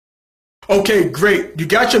Okay, great. You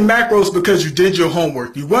got your macros because you did your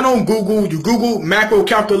homework. You went on Google, you Googled macro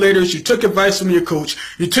calculators, you took advice from your coach,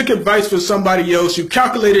 you took advice from somebody else, you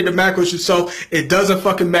calculated the macros yourself. It doesn't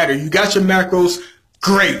fucking matter. You got your macros.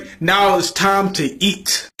 Great. Now it's time to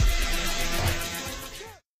eat.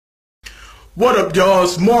 What up, y'all?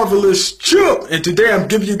 It's Marvelous Chip, and today I'm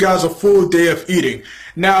giving you guys a full day of eating.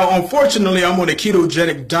 Now, unfortunately, I'm on a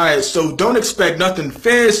ketogenic diet, so don't expect nothing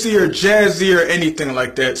fancy or jazzy or anything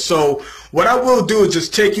like that. So what I will do is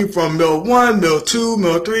just take you from meal 1, meal 2,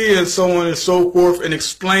 meal 3, and so on and so forth, and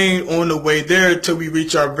explain on the way there until we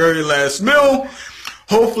reach our very last meal.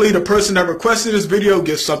 Hopefully the person that requested this video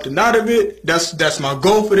gets something out of it. That's my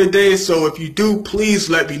goal for the day. So if you do, please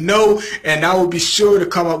let me know, and I will be sure to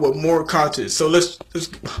come up with more content. So let's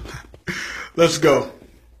go.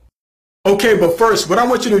 Okay, but first, what I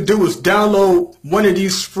want you to do is download one of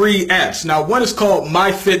these free apps. Now, one is called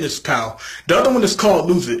MyFitnessPal. The other one is called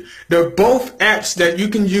Lose It. They're both apps that you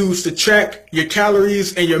can use to track your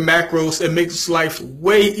calories and your macros. It makes life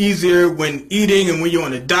way easier when eating and when you're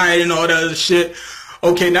on a diet and all that other shit.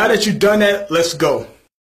 Okay, now that you've done that, let's go.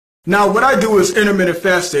 Now, what I do is intermittent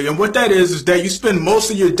fasting, and what that is that you spend most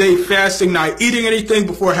of your day fasting, not eating anything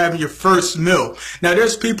before having your first meal. Now,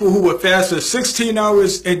 there's people who will fast for 16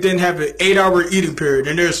 hours and then have an 8-hour eating period,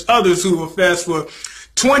 and there's others who will fast for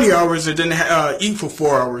 20 hours and then eat for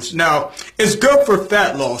 4 hours. Now, it's good for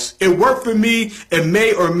fat loss. It worked for me. It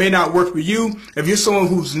may or may not work for you. If you're someone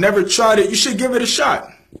who's never tried it, you should give it a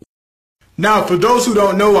shot. Now, for those who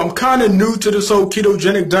don't know, I'm kind of new to this whole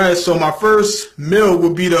ketogenic diet, so my first meal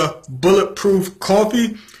will be the bulletproof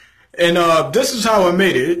coffee, and this is how I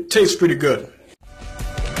made it. It tastes pretty good.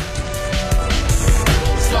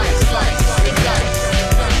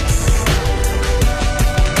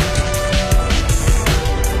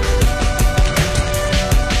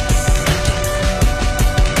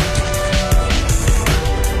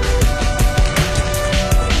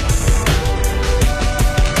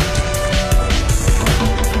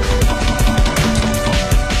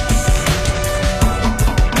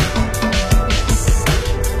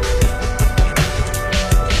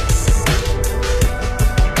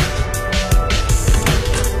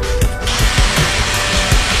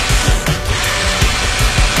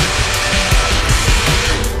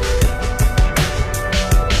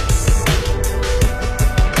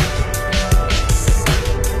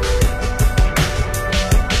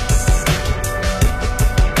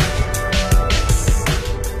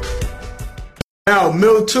 Now,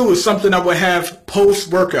 meal 2 is something I would have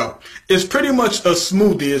post-workout. It's pretty much a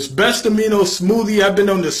smoothie. It's best amino smoothie. I've been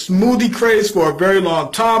on the smoothie craze for a very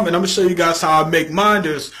long time, and I'm going to show you guys how I make mine.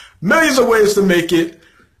 There's millions of ways to make it.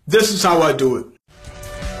 This is how I do it.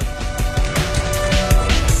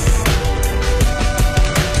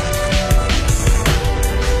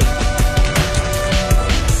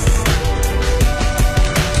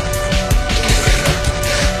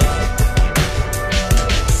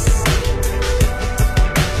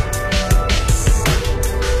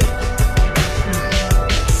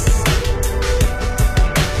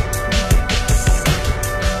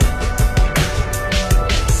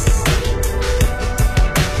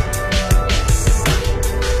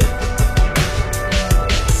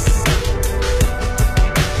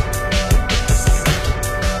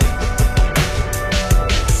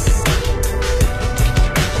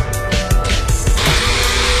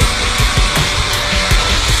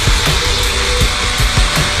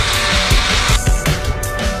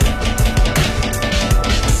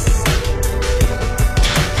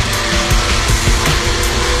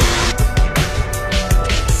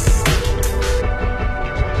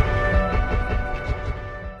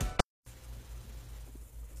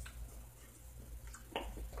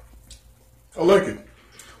 I like it.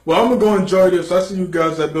 Well, I'm going to go enjoy this. I'll see you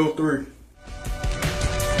guys at meal 3.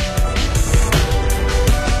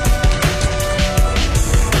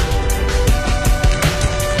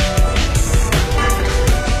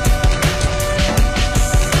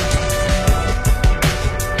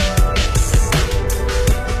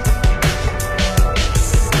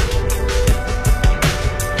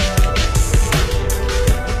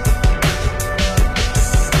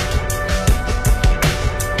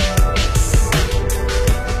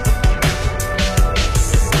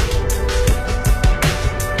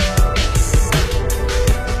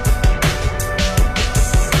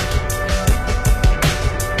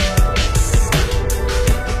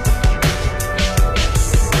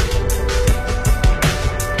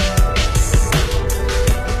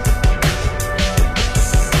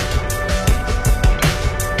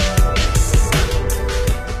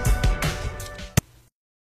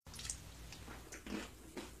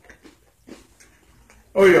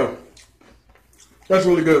 Oh yeah, That's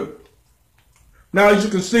really good. Now, as you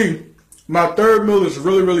can see, my third meal is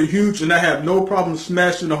really, really huge, and I have no problem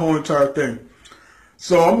smashing the whole entire thing.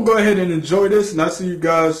 So I'm going to go ahead and enjoy this, and I'll see you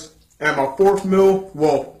guys at my fourth meal,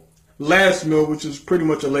 well, last meal, which is pretty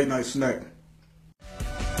much a late night snack.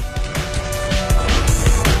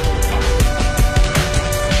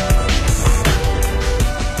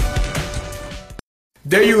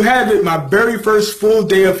 There you have it, my very first full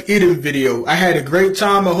day of eating video. I had a great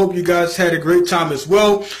time. I hope you guys had a great time as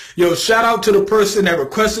well. Yo, shout out to the person that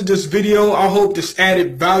requested this video. I hope this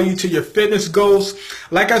added value to your fitness goals.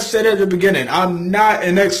 Like I said at the beginning, I'm not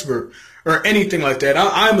an expert or anything like that.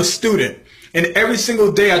 I'm a student. And every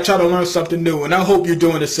single day I try to learn something new, and I hope you're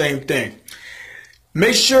doing the same thing.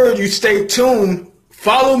 Make sure you stay tuned.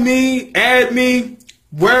 Follow me, add me.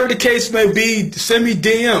 Wherever the case may be, send me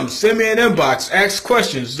DMs, send me an inbox, ask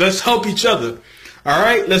questions. Let's help each other. All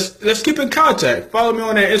right, let's keep in contact. Follow me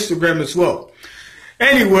on that Instagram as well.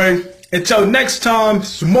 Anyway, until next time,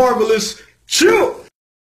 it's Marvelous. Chill.